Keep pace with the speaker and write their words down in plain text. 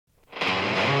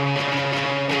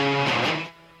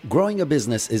Growing a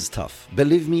business is tough.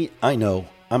 Believe me, I know.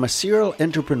 I'm a serial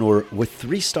entrepreneur with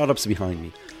 3 startups behind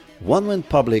me. One went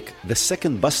public, the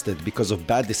second busted because of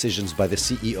bad decisions by the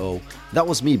CEO. That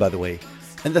was me, by the way.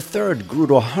 And the third grew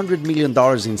to $100 million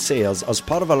in sales as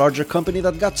part of a larger company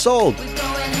that got sold.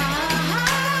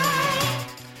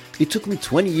 It took me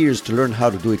 20 years to learn how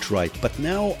to do it right, but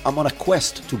now I'm on a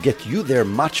quest to get you there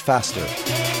much faster.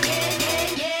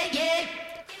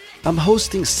 I'm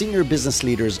hosting senior business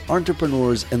leaders,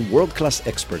 entrepreneurs, and world-class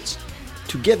experts.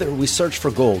 Together, we search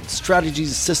for gold,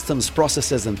 strategies, systems,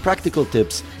 processes, and practical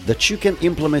tips that you can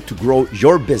implement to grow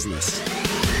your business.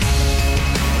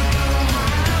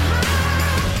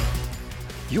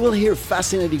 You will hear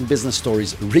fascinating business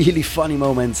stories, really funny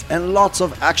moments, and lots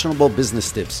of actionable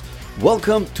business tips.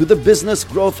 Welcome to the Business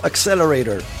Growth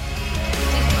Accelerator.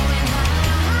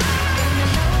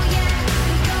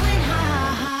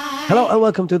 Hello and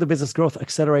welcome to the Business Growth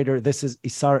Accelerator. This is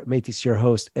Isar Meitis, your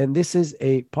host, and this is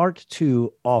a part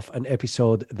 2 of an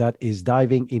episode that is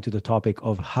diving into the topic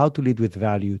of how to lead with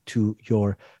value to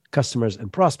your customers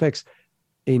and prospects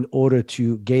in order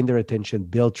to gain their attention,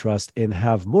 build trust, and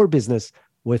have more business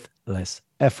with less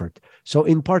effort. So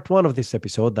in part 1 of this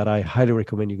episode that I highly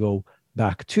recommend you go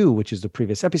back to, which is the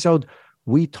previous episode,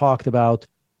 we talked about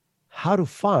how to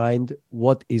find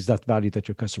what is that value that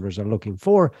your customers are looking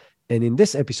for. And in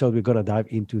this episode, we're going to dive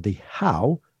into the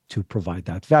how to provide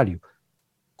that value.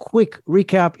 Quick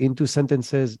recap in 2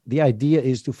 sentences. The idea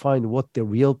is to find what the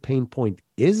real pain point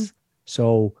is.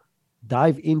 So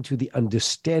dive into the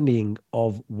understanding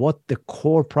of what the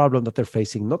core problem that they're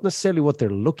facing, not necessarily what they're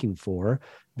looking for,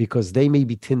 because they may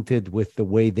be tinted with the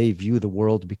way they view the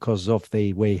world because of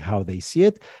the way how they see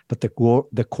it, but the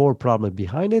core problem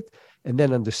behind it, and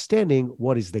then understanding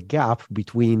what is the gap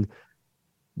between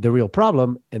the real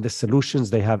problem and the solutions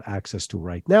they have access to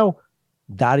right now.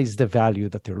 That is the value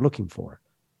that they're looking for.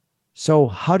 So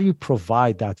how do you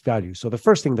provide that value? So the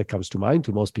first thing that comes to mind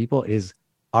to most people is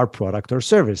our product or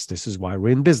service. This is why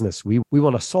we're in business. We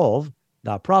want to solve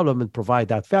that problem and provide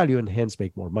that value and hence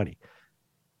make more money.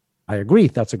 I agree,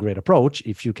 that's a great approach.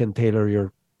 If you can tailor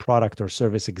your product or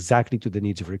service exactly to the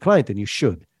needs of your client, then you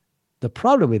should. The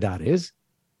problem with that is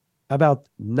about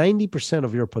 90%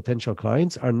 of your potential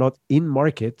clients are not in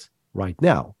market right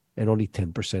now, and only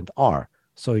 10% are.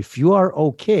 So if you are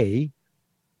okay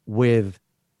with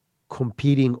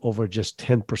competing over just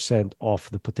 10%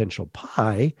 of the potential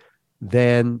pie,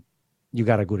 then you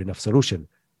got a good enough solution.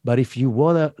 But if you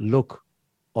want to look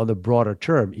on a broader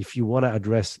term, if you want to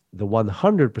address the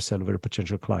 100% of your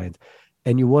potential client,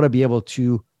 and you want to be able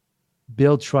to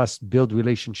build trust, build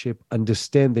relationship,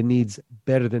 understand the needs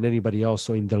better than anybody else.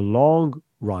 So in the long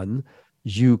run,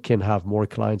 you can have more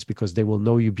clients because they will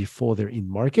know you before they're in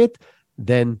market.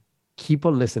 Then keep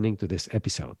on listening to this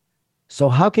episode. So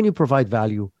how can you provide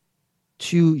value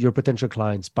to your potential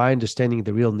clients by understanding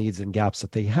the real needs and gaps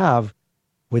that they have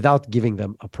without giving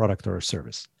them a product or a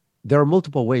service? There are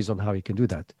multiple ways on how you can do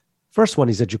that. First one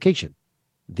is education.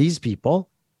 These people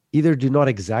either do not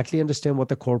exactly understand what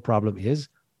the core problem is,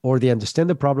 or they understand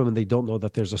the problem and they don't know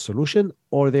that there's a solution,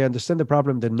 or they understand the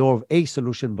problem, they know of a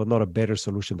solution, but not a better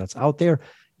solution that's out there.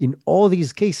 In all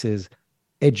these cases,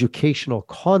 educational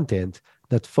content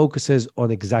that focuses on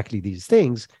exactly these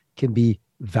things can be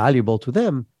valuable to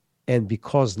them. And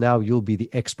because now you'll be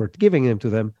the expert giving them to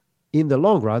them, in the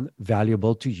long run,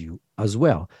 valuable to you as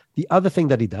well. The other thing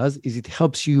that it does is it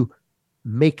helps you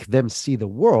make them see the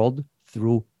world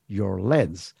through your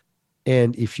lens.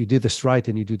 And if you do this right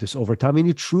and you do this over time and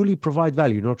you truly provide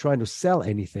value, you're not trying to sell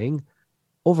anything,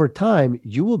 over time,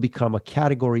 you will become a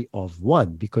category of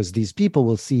one because these people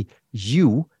will see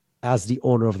you as the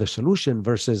owner of the solution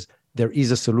versus there is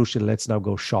a solution. Let's now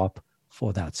go shop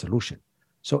for that solution.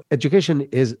 So education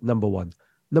is number 1.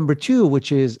 Number 2,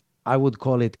 which is, I would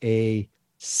call it a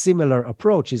similar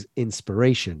approach, is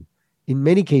inspiration. In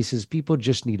many cases, people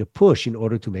just need a push in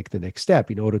order to make the next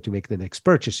step, in order to make the next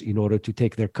purchase, in order to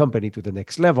take their company to the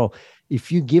next level.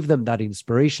 If you give them that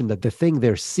inspiration that the thing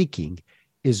they're seeking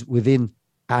is within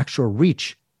actual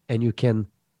reach, and you can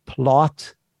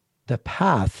plot the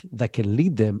path that can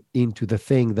lead them into the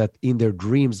thing that in their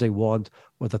dreams they want,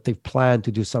 or that they plan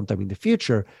to do sometime in the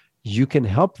future, you can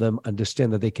help them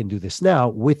understand that they can do this now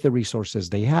with the resources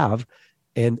they have.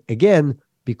 And again,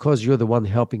 because you're the one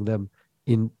helping them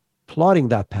in plotting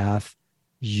that path,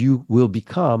 you will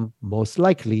become most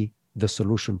likely the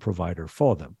solution provider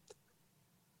for them.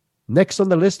 Next on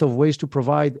the list of ways to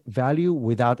provide value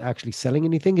without actually selling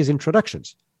anything is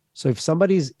introductions. So if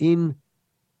somebody's in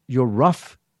your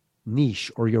rough niche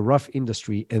or your rough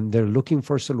industry and they're looking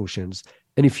for solutions,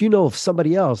 and if you know of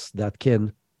somebody else that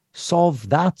can solve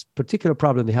that particular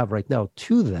problem they have right now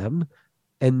to them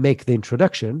and make the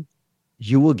introduction,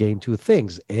 you will gain two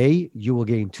things. A, you will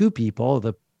gain two people.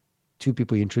 The two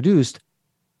people you introduced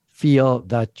feel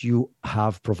that you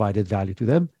have provided value to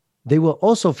them. They will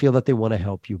also feel that they want to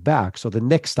help you back. So the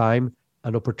next time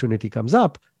an opportunity comes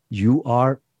up, you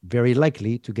are very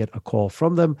likely to get a call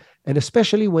from them. And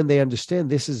especially when they understand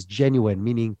this is genuine,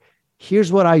 meaning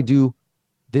here's what I do.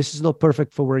 This is not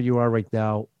perfect for where you are right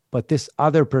now, but this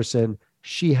other person,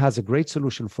 she has a great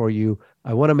solution for you.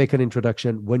 I want to make an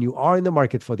introduction. When you are in the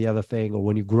market for the other thing, or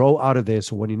when you grow out of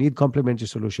this, or when you need complementary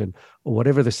solution, or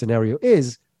whatever the scenario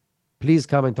is, please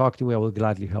come and talk to me. I will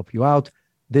gladly help you out.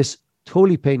 This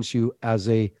totally paints you as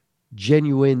a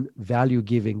genuine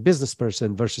value-giving business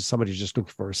person versus somebody who's just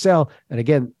looking for a sale. And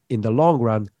again, in the long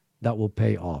run, that will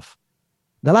pay off.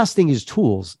 The last thing is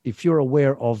tools. If you're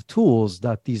aware of tools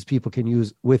that these people can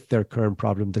use with their current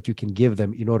problem that you can give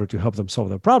them in order to help them solve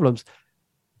their problems,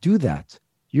 do that.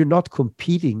 You're not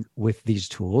competing with these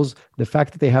tools. The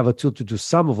fact that they have a tool to do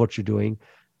some of what you're doing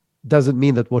doesn't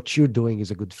mean that what you're doing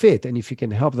is a good fit. And if you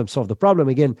can help them solve the problem,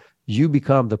 again, you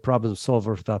become the problem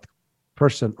solver for that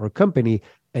person or company,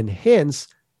 and hence,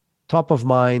 top of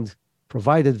mind,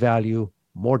 provided value,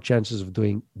 more chances of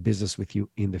doing business with you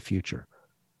in the future.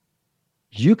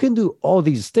 You can do all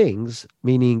these things,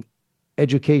 meaning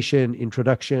education,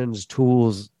 introductions,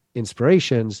 tools,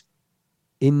 inspirations,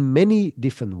 in many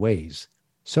different ways.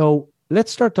 So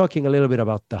let's start talking a little bit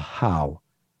about the how.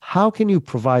 How can you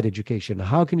provide education?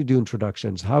 How can you do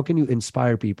introductions? How can you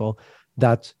inspire people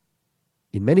that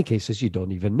in many cases you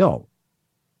don't even know?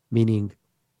 Meaning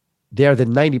they are the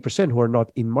 90% who are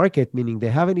not in market, meaning they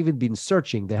haven't even been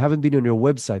searching. They haven't been on your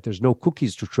website. There's no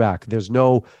cookies to track. There's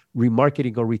no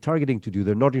remarketing or retargeting to do.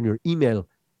 They're not in your email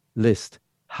list.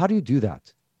 How do you do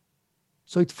that?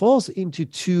 So it falls into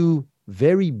two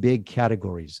very big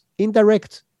categories,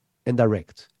 indirect and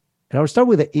direct. And I'll start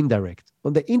with the indirect.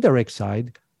 On the indirect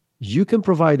side, you can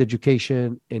provide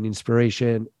education and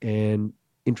inspiration and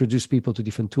introduce people to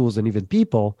different tools and even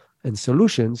people and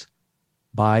solutions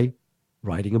by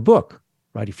writing a book,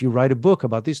 right? If you write a book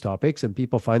about these topics and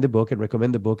people find the book and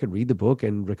recommend the book and read the book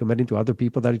and recommend it to other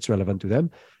people that it's relevant to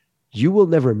them, you will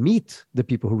never meet the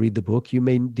people who read the book. You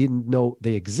didn't know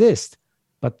they exist,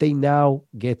 but they now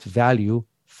get value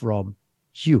from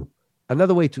you.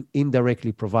 Another way to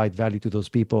indirectly provide value to those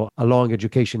people along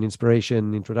education,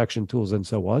 inspiration, introduction tools, and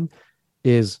so on,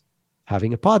 is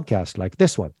having a podcast like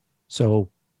this one. So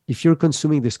if you're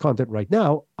consuming this content right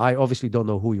now, I obviously don't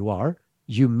know who you are.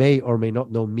 You may or may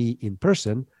not know me in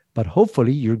person, but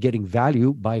hopefully you're getting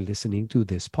value by listening to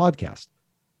this podcast.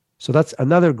 So that's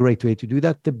another great way to do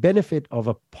that. The benefit of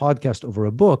a podcast over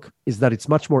a book is that it's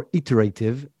much more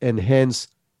iterative and hence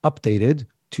updated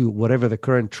to whatever the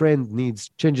current trend needs,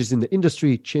 changes in the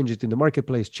industry, changes in the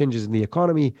marketplace, changes in the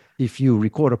economy. If you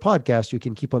record a podcast, you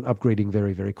can keep on upgrading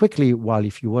very, very quickly. While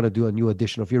if you want to do a new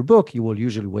edition of your book, you will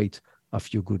usually wait a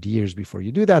few good years before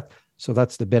you do that. So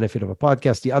that's the benefit of a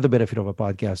podcast. The other benefit of a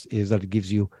podcast is that it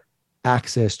gives you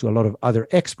access to a lot of other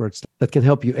experts that can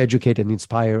help you educate and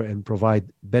inspire and provide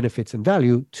benefits and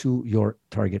value to your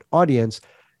target audience.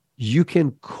 You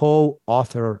can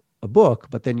co-author a book,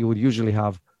 but then you would usually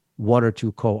have one or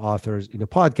two co-authors. In a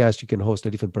podcast, you can host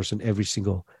a different person every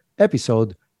single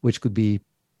episode, which could be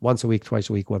once a week, twice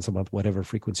a week, once a month, whatever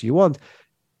frequency you want.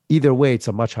 Either way, it's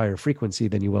a much higher frequency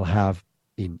than you will have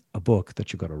in a book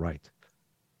that you're going to write.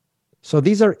 So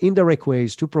these are indirect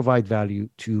ways to provide value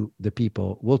to the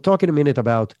people. We'll talk in a minute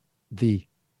about the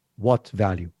what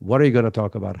value. What are you going to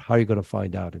talk about? How are you going to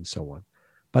find out? And so on.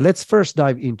 But let's first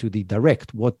dive into the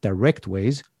direct. What direct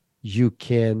ways you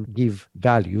can give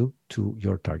value to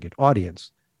your target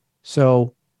audience?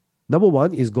 So number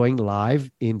one is going live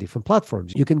in different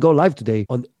platforms. You can go live today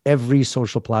on every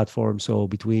social platform. So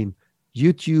between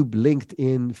YouTube,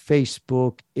 LinkedIn,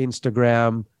 Facebook,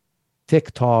 Instagram,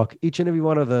 TikTok, each and every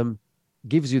one of them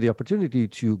gives you the opportunity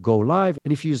to go live.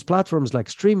 And if you use platforms like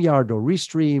StreamYard or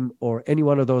Restream or any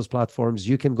one of those platforms,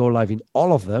 you can go live in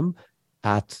all of them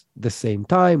at the same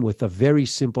time with a very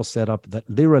simple setup that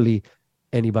literally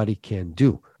anybody can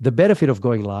do. The benefit of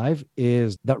going live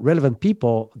is that relevant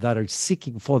people that are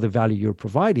seeking for the value you're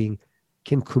providing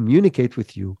can communicate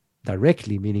with you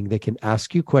directly, meaning they can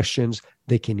ask you questions,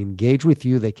 they can engage with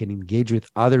you, they can engage with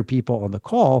other people on the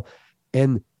call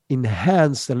and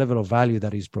enhance the level of value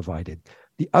that is provided.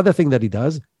 The other thing that it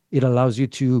does, it allows you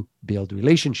to build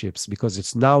relationships because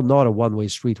it's now not a one-way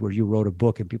street where you wrote a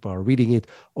book and people are reading it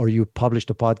or you published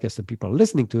a podcast and people are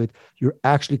listening to it. You're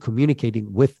actually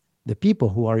communicating with the people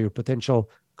who are your potential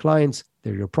clients,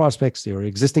 they're your prospects, they're your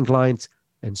existing clients,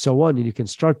 and so on. And you can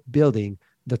start building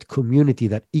that community,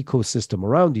 that ecosystem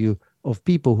around you of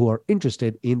people who are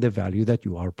interested in the value that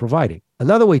you are providing.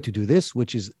 Another way to do this,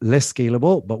 which is less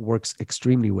scalable but works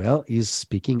extremely well, is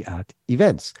speaking at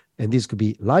events. And these could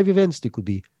be live events, they could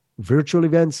be virtual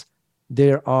events.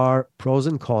 There are pros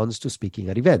and cons to speaking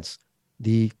at events.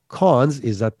 The cons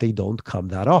is that they don't come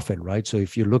that often, right? So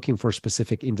if you're looking for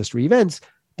specific industry events,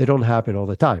 they don't happen all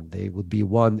the time. They would be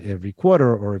one every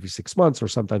quarter or every 6 months or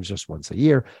sometimes just once a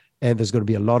year. And there's going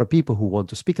to be a lot of people who want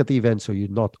to speak at the event, so you're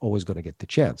not always going to get the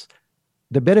chance.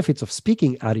 The benefits of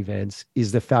speaking at events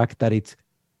is the fact that it,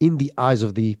 in the eyes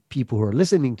of the people who are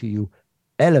listening to you,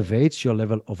 elevates your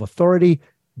level of authority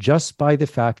just by the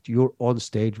fact you're on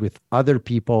stage with other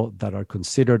people that are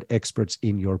considered experts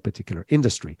in your particular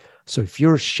industry. So if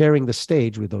you're sharing the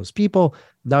stage with those people,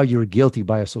 now you're guilty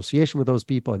by association with those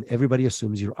people, and everybody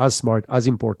assumes you're as smart, as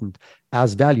important,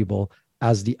 as valuable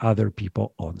as the other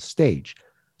people on stage.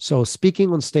 So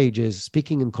speaking on stages,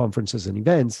 speaking in conferences and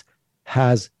events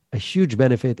has a huge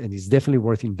benefit, and is definitely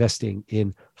worth investing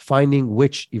in finding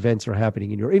which events are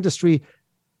happening in your industry,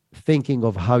 thinking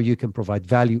of how you can provide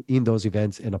value in those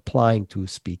events and applying to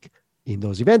speak in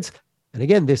those events. And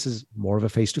again, this is more of a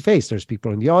face-to-face. There's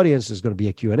people in the audience. There's going to be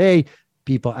a Q&A.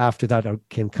 People after that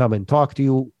can come and talk to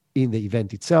you in the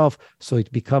event itself. So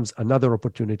it becomes another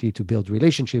opportunity to build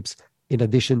relationships in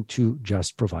addition to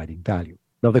just providing value.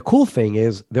 Now, the cool thing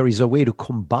is there is a way to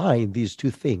combine these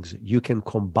two things. You can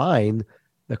combine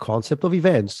the concept of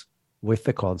events with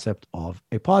the concept of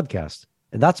a podcast.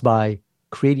 And that's by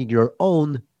creating your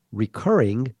own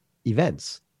recurring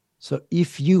events. So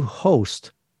if you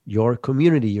host your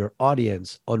community, your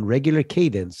audience on regular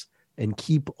cadence and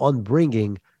keep on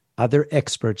bringing other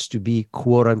experts to be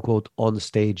quote unquote on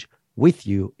stage with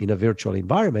you in a virtual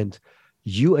environment,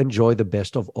 you enjoy the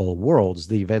best of all worlds.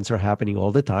 The events are happening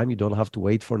all the time. You don't have to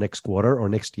wait for next quarter or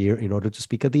next year in order to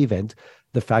speak at the event.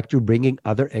 The fact you're bringing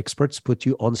other experts put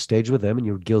you on stage with them, and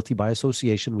you're guilty by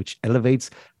association, which elevates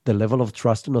the level of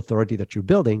trust and authority that you're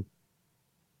building.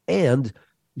 And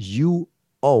you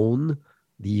own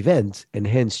the event, and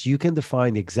hence you can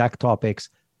define the exact topics.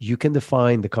 You can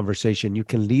define the conversation. You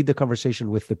can lead the conversation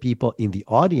with the people in the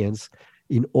audience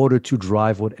in order to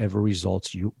drive whatever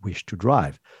results you wish to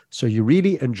drive. So you're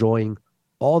really enjoying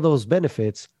all those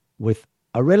benefits with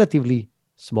a relatively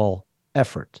small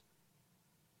effort.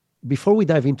 Before we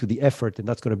dive into the effort, and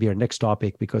that's going to be our next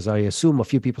topic, because I assume a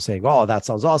few people saying, oh, that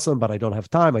sounds awesome, but I don't have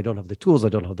time, I don't have the tools, I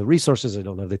don't have the resources, I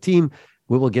don't have the team.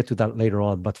 We will get to that later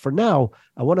on. But for now,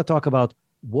 I want to talk about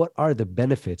what are the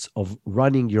benefits of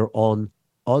running your own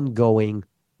ongoing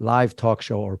live talk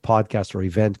show or podcast or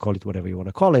event, call it whatever you want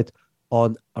to call it,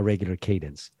 on a regular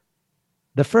cadence.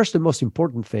 The first and most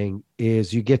important thing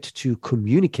is you get to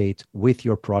communicate with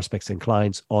your prospects and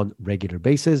clients on regular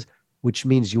basis, which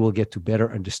means you will get to better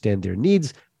understand their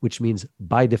needs, which means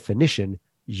by definition,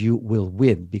 you will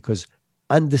win, because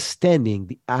understanding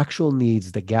the actual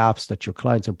needs, the gaps that your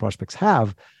clients and prospects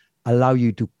have, allow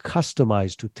you to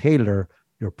customize, to tailor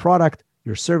your product,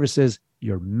 your services,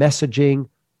 your messaging.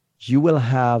 You will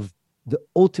have the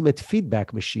ultimate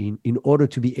feedback machine in order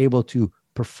to be able to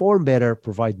perform better,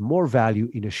 provide more value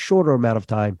in a shorter amount of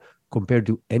time compared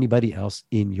to anybody else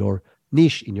in your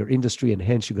niche, in your industry, and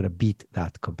hence you're going to beat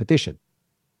that competition.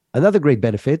 Another great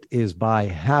benefit is by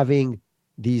having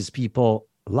these people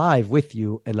live with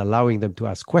you and allowing them to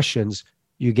ask questions,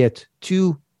 you get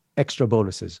two extra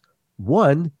bonuses.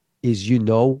 One is you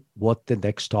know what the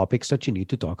next topics that you need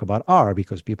to talk about are,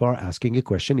 because people are asking a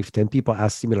question. If 10 people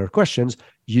ask similar questions,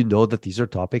 you know that these are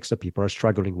topics that people are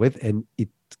struggling with, and it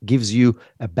gives you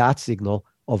a bat signal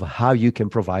of how you can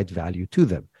provide value to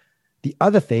them. The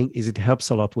other thing is it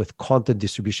helps a lot with content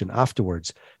distribution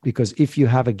afterwards, because if you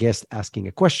have a guest asking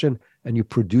a question and you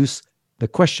produce the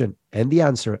question and the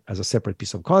answer as a separate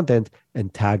piece of content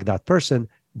and tag that person,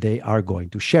 they are going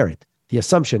to share it. The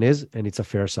assumption is, and it's a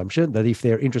fair assumption, that if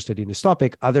they're interested in this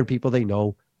topic, other people they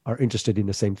know are interested in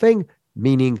the same thing,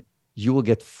 meaning you will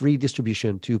get free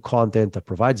distribution to content that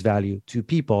provides value to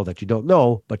people that you don't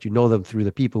know, but you know them through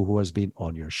the people who has been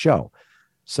on your show.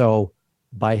 So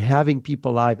by having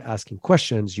people live asking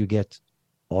questions, you get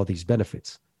all these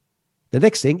benefits. The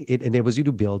next thing, it enables you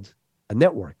to build a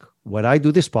network. When I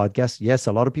do this podcast, yes,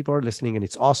 a lot of people are listening and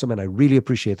it's awesome. And I really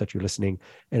appreciate that you're listening.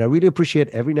 And I really appreciate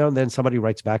every now and then somebody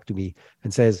writes back to me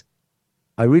and says,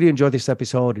 I really enjoyed this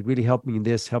episode. It really helped me in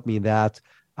this, helped me in that.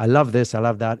 I love this. I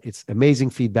love that. It's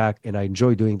amazing feedback and I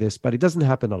enjoy doing this, but it doesn't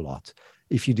happen a lot.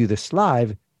 If you do this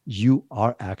live, you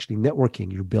are actually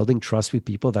networking. You're building trust with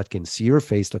people that can see your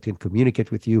face, that can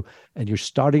communicate with you. And you're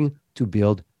starting to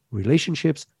build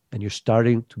relationships, and you're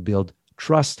starting to build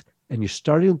trust, and you're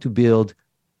starting to build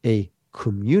a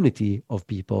community of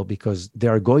people, because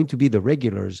there are going to be the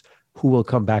regulars who will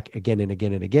come back again and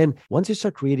again and again. Once you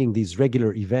start creating these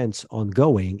regular events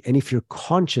ongoing, and if you're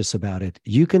conscious about it,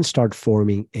 you can start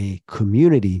forming a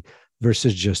community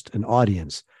versus just an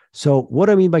audience. So what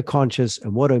I mean by conscious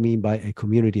and what I mean by a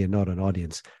community and not an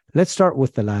audience. Let's start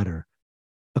with the latter.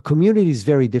 A community is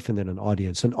very different than an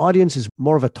audience. An audience is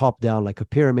more of a top-down, like a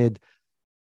pyramid,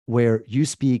 where you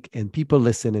speak and people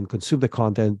listen and consume the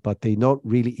content, but they're not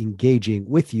really engaging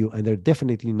with you, and they're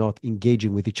definitely not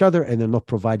engaging with each other, and they're not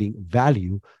providing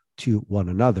value to one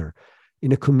another.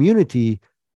 In a community,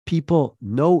 people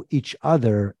know each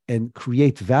other and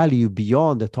create value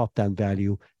beyond the top-down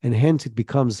value, and hence it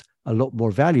becomes a lot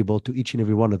more valuable to each and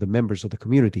every one of the members of the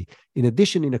community. In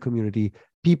addition, in a community,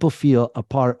 people feel a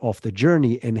part of the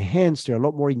journey, and hence they're a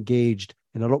lot more engaged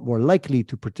and a lot more likely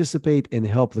to participate and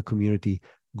help the community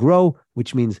grow,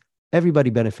 which means everybody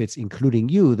benefits, including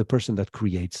you, the person that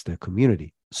creates the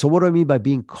community. So what do I mean by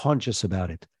being conscious about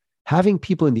it? Having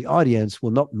people in the audience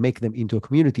will not make them into a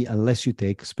community unless you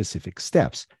take specific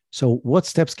steps. So what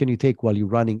steps can you take while you're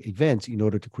running events in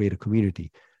order to create a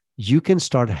community? You can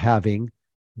start having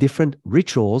different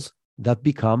rituals that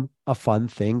become a fun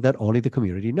thing that only the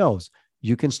community knows.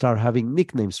 You can start having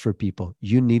nicknames for people.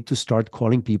 You need to start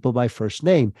calling people by first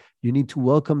name. You need to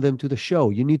welcome them to the show.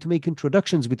 You need to make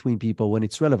introductions between people when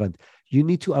it's relevant. You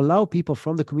need to allow people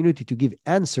from the community to give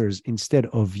answers instead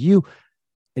of you.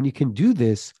 And you can do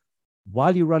this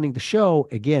while you're running the show,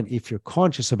 again, if you're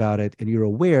conscious about it and you're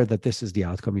aware that this is the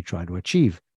outcome you're trying to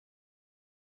achieve.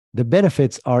 The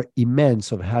benefits are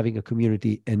immense of having a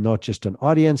community and not just an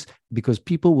audience, because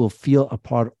people will feel a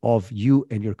part of you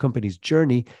and your company's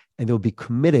journey, and they'll be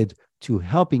committed to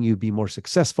helping you be more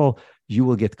successful. You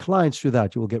will get clients through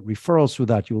that. You will get referrals through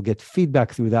that. You will get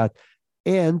feedback through that.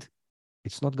 And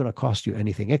it's not going to cost you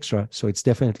anything extra. So it's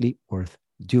definitely worth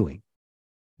doing.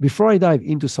 Before I dive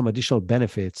into some additional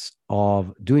benefits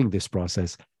of doing this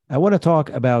process, I want to talk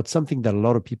about something that a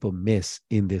lot of people miss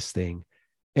in this thing.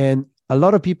 And a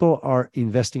lot of people are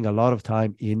investing a lot of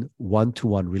time in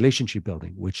one-to-one relationship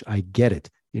building, which I get it.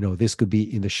 This could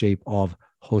be in the shape of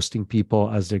hosting people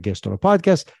as their guest on a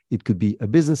podcast. It could be a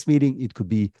business meeting. It could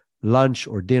be lunch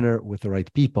or dinner with the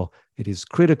right people. It is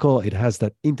critical. It has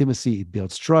that intimacy. It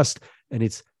builds trust. And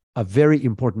it's a very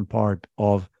important part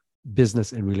of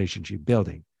business and relationship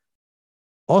building.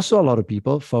 Also, a lot of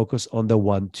people focus on the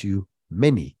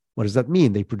one-to-many. What does that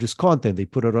mean? They produce content. They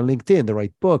put it on LinkedIn. They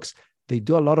write books. They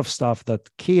do a lot of stuff that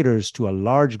caters to a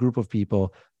large group of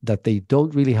people that they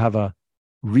don't really have a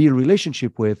real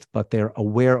relationship with, but they're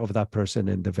aware of that person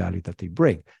and the value that they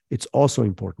bring. It's also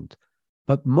important.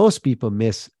 But most people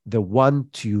miss the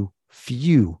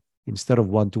one-to-few instead of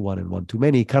one-to-one and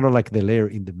one-to-many, kind of like the layer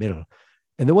in the middle.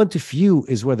 And the one-to-few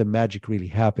is where the magic really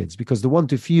happens, because the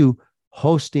one-to-few,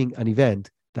 hosting an event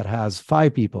that has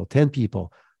 5 people, 10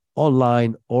 people,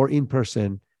 online or in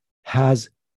person, has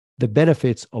the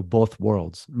benefits of both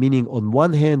worlds. Meaning, on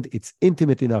one hand, it's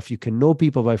intimate enough. You can know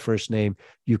people by first name.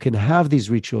 You can have these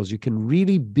rituals. You can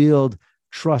really build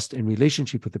trust and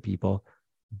relationship with the people.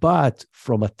 But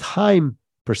from a time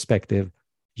perspective,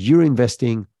 you're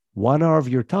investing 1 hour of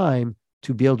your time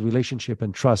to build relationship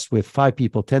and trust with 5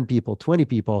 people, 10 people, 20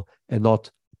 people, and not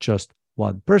just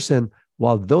one person,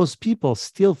 while those people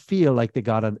still feel like they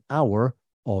got an hour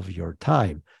of your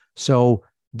time. So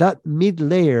that mid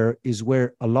layer is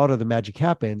where a lot of the magic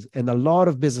happens. And a lot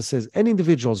of businesses and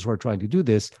individuals who are trying to do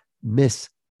this miss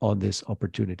on this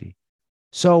opportunity.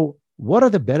 So what are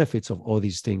the benefits of all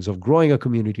these things, of growing a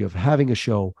community, of having a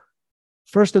show?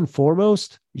 First and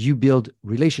foremost, you build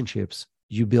relationships,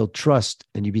 you build trust,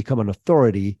 and you become an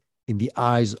authority in the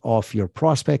eyes of your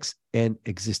prospects and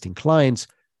existing clients,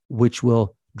 which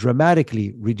will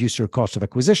dramatically reduce your cost of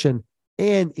acquisition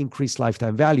and increase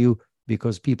lifetime value,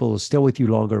 because people will stay with you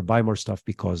longer, buy more stuff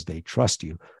because they trust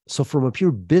you. So from a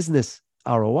pure business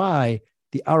ROI,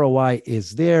 the ROI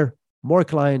is there: more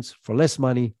clients for less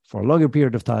money for a longer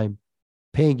period of time,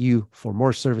 paying you for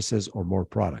more services or more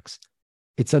products.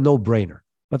 It's a no-brainer.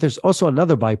 But there's also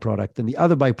another byproduct, and the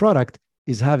other byproduct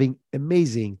is having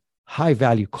amazing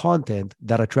high-value content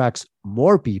that attracts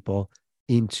more people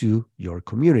into your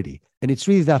community. And it's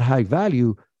really that high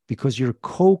value because you're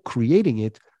co-creating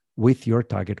it with your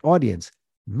target audience,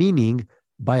 meaning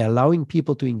by allowing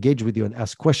people to engage with you and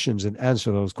ask questions and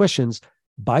answer those questions,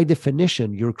 by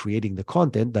definition, you're creating the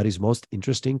content that is most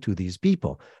interesting to these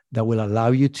people, that will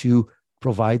allow you to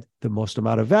provide the most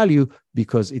amount of value,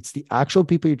 because it's the actual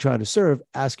people you're trying to serve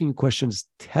asking you questions,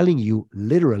 telling you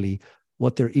literally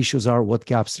what their issues are, what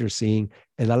gaps they're seeing,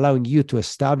 and allowing you to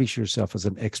establish yourself as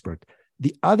an expert.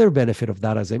 The other benefit of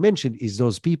that, as I mentioned, is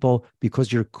those people,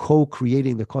 because you're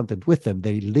co-creating the content with them,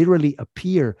 they literally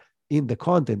appear in the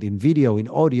content, in video, in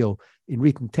audio, in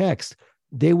written text,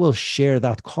 they will share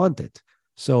that content.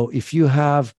 So if you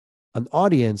have an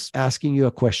audience asking you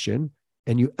a question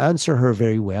and you answer her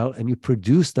very well and you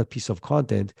produce that piece of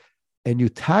content and you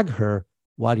tag her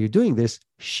while you're doing this,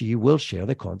 she will share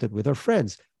the content with her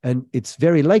friends. And it's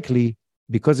very likely,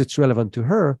 because it's relevant to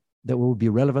her, that will be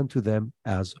relevant to them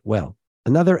as well.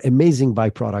 Another amazing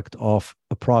byproduct of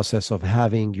a process of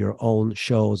having your own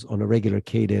shows on a regular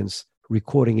cadence,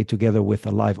 recording it together with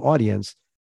a live audience,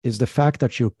 is the fact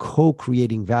that you're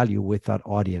co-creating value with that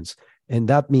audience. And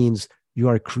that means you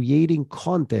are creating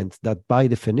content that by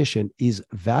definition is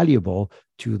valuable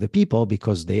to the people,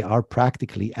 because they are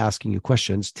practically asking you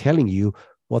questions, telling you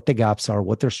what the gaps are,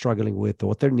 what they're struggling with,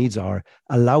 what their needs are,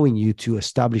 allowing you to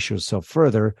establish yourself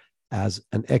further as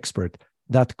an expert.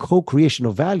 That co-creation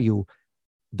of value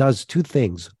does two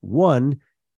things. One,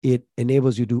 it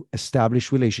enables you to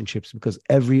establish relationships, because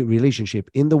every relationship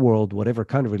in the world, whatever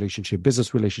kind of relationship,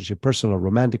 business relationship, personal,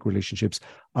 romantic relationships,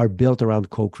 are built around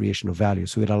co-creation of value.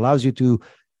 So it allows you to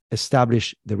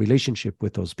establish the relationship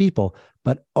with those people,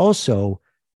 but also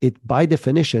it by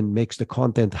definition makes the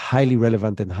content highly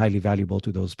relevant and highly valuable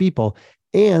to those people.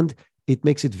 And it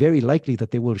makes it very likely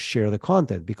that they will share the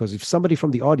content, because if somebody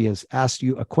from the audience asks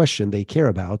you a question they care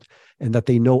about, and that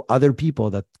they know other people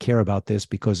that care about this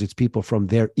because it's people from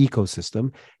their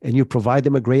ecosystem, and you provide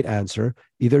them a great answer,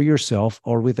 either yourself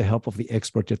or with the help of the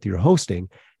expert that you're hosting,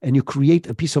 and you create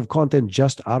a piece of content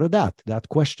just out of that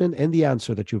question and the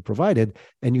answer that you provided,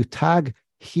 and you tag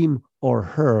him or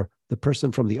her, the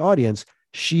person from the audience,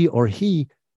 she or he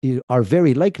are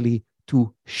very likely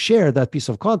to share that piece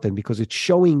of content, because it's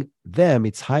showing them,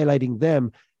 it's highlighting them,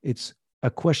 it's a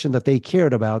question that they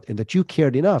cared about and that you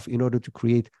cared enough in order to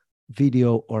create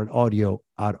video or an audio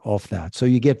out of that. So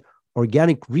you get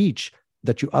organic reach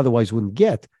that you otherwise wouldn't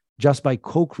get just by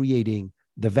co-creating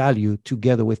the value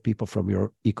together with people from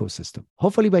your ecosystem.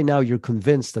 Hopefully by now you're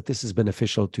convinced that this is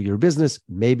beneficial to your business.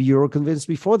 Maybe you were convinced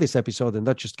before this episode and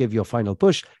that just gave you a final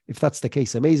push. If that's the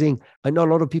case, amazing. I know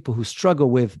a lot of people who struggle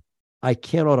with, I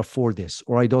cannot afford this,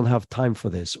 or I don't have time for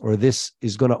this, or this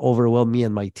is going to overwhelm me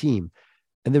and my team.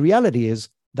 And the reality is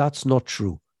that's not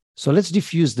true. So let's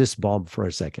diffuse this bomb for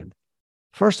a second.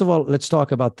 First of all, let's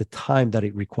talk about the time that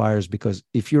it requires, because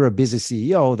if you're a busy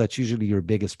CEO, that's usually your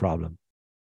biggest problem.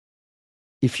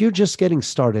 If you're just getting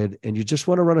started and you just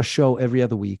want to run a show every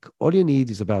other week, all you need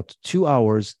is about 2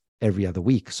 hours every other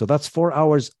week. So that's 4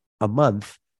 hours a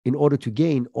month in order to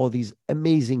gain all these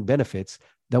amazing benefits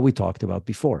that we talked about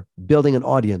before. Building an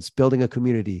audience, building a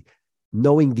community,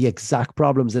 knowing the exact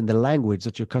problems and the language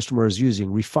that your customer is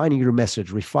using, refining your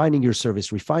message, refining your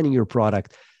service, refining your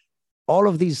product. All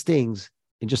of these things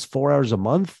in just 4 hours a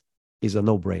month is a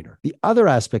no-brainer. The other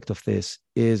aspect of this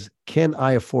is, can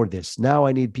I afford this? Now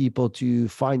I need people to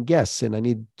find guests, and I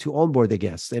need to onboard the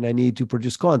guests, and I need to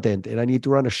produce content, and I need to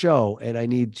run a show, and I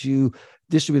need to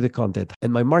distribute the content.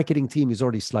 And my marketing team is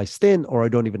already sliced thin, or I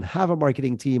don't even have a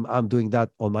marketing team. I'm doing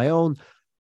that on my own.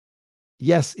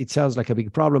 Yes, it sounds like a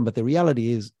big problem, but the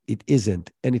reality is it isn't.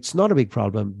 And it's not a big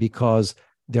problem because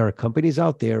there are companies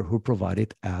out there who provide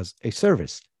it as a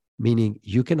service, meaning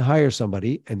you can hire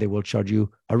somebody and they will charge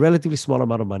you a relatively small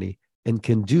amount of money and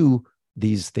can do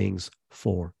these things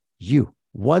for you.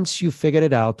 Once you figure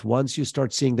it out, once you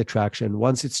start seeing the traction,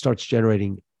 once it starts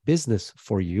generating business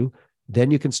for you, then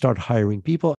you can start hiring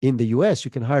people. In the US,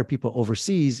 you can hire people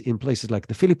overseas in places like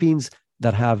the Philippines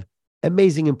that have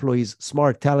amazing employees,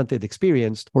 smart, talented,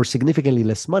 experienced, for significantly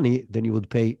less money than you would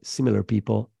pay similar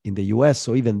people in the US.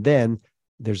 So even then,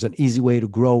 there's an easy way to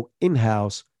grow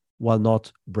in-house while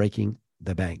not breaking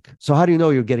the bank. So how do you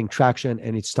know you're getting traction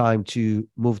and it's time to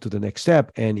move to the next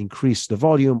step and increase the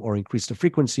volume or increase the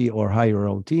frequency or hire your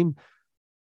own team?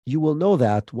 You will know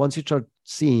that once you start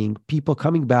seeing people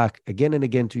coming back again and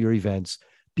again to your events,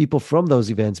 people from those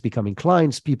events becoming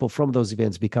clients, people from those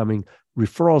events becoming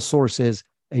referral sources,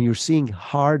 and you're seeing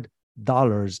hard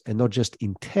dollars and not just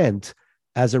intent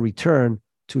as a return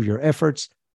to your efforts.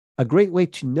 A great way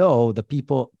to know that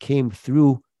people came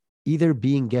through either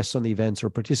being guests on the events or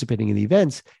participating in the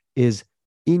events is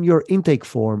in your intake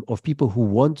form of people who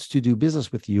want to do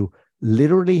business with you,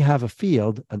 literally have a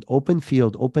field, an open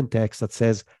field, open text that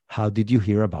says, how did you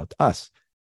hear about us?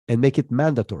 And make it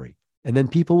mandatory. And then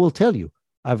people will tell you,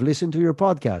 I've listened to your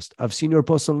podcast. I've seen your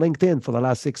posts on LinkedIn for the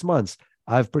last 6 months.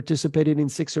 I've participated in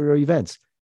 6 of your events.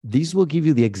 These will give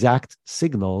you the exact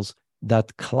signals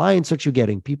that clients that you're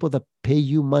getting, people that pay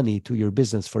you money to your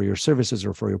business for your services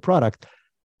or for your product,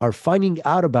 are finding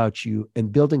out about you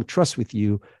and building trust with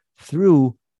you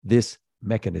through this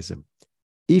mechanism.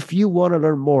 If you want to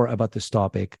learn more about this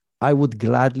topic, I would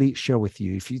gladly share with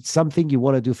you. If it's something you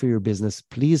want to do for your business,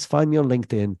 please find me on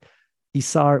LinkedIn,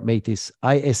 Isar Meitis,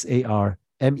 ISAR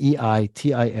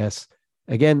MEITIS.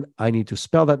 Again, I need to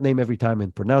spell that name every time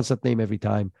and pronounce that name every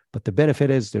time. But the benefit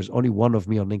is there's only one of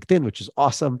me on LinkedIn, which is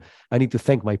awesome. I need to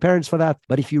thank my parents for that.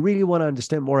 But if you really want to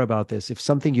understand more about this, if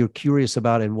something you're curious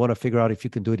about and want to figure out if you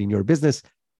can do it in your business,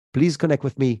 please connect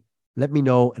with me. Let me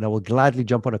know, and I will gladly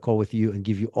jump on a call with you and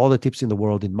give you all the tips in the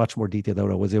world in much more detail than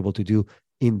what I was able to do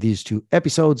in these 2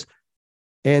 episodes.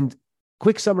 And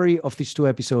quick summary of these 2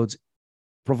 episodes: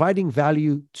 providing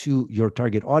value to your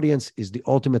target audience is the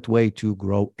ultimate way to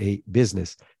grow a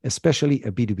business, especially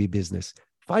a B2B business.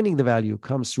 Finding the value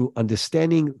comes through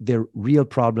understanding their real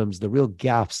problems, the real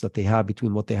gaps that they have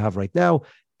between what they have right now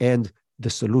and the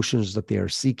solutions that they are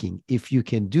seeking. If you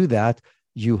can do that,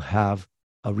 you have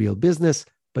a real business.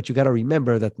 But you got to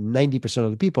remember that 90%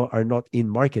 of the people are not in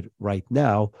market right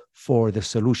now for the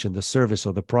solution, the service,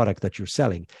 or the product that you're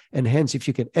selling. And hence, if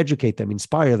you can educate them,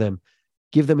 inspire them,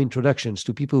 give them introductions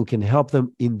to people who can help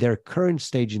them in their current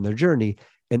stage in their journey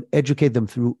and educate them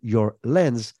through your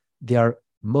lens, they are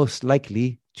most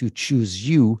likely to choose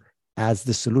you as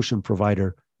the solution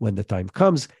provider when the time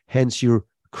comes. Hence, you're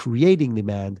creating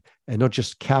demand and not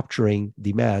just capturing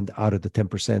demand out of the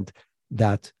 10%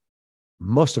 that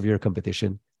most of your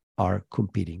competition are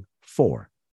competing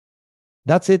for.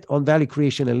 That's it on value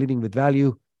creation and leading with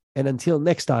value. And until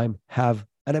next time, have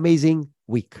an amazing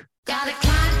week.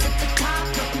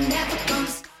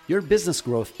 Your business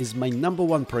growth is my number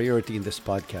 1 priority in this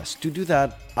podcast. To do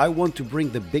that, I want to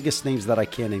bring the biggest names that I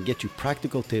can and get you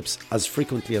practical tips as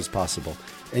frequently as possible.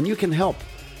 And you can help.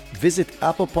 Visit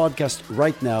Apple Podcast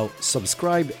right now,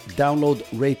 subscribe, download,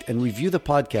 rate, and review the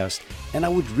podcast, and I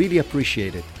would really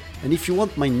appreciate it. And if you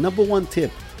want my number 1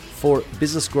 tip for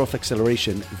business growth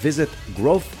acceleration, visit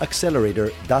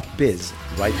growthaccelerator.biz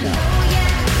right now.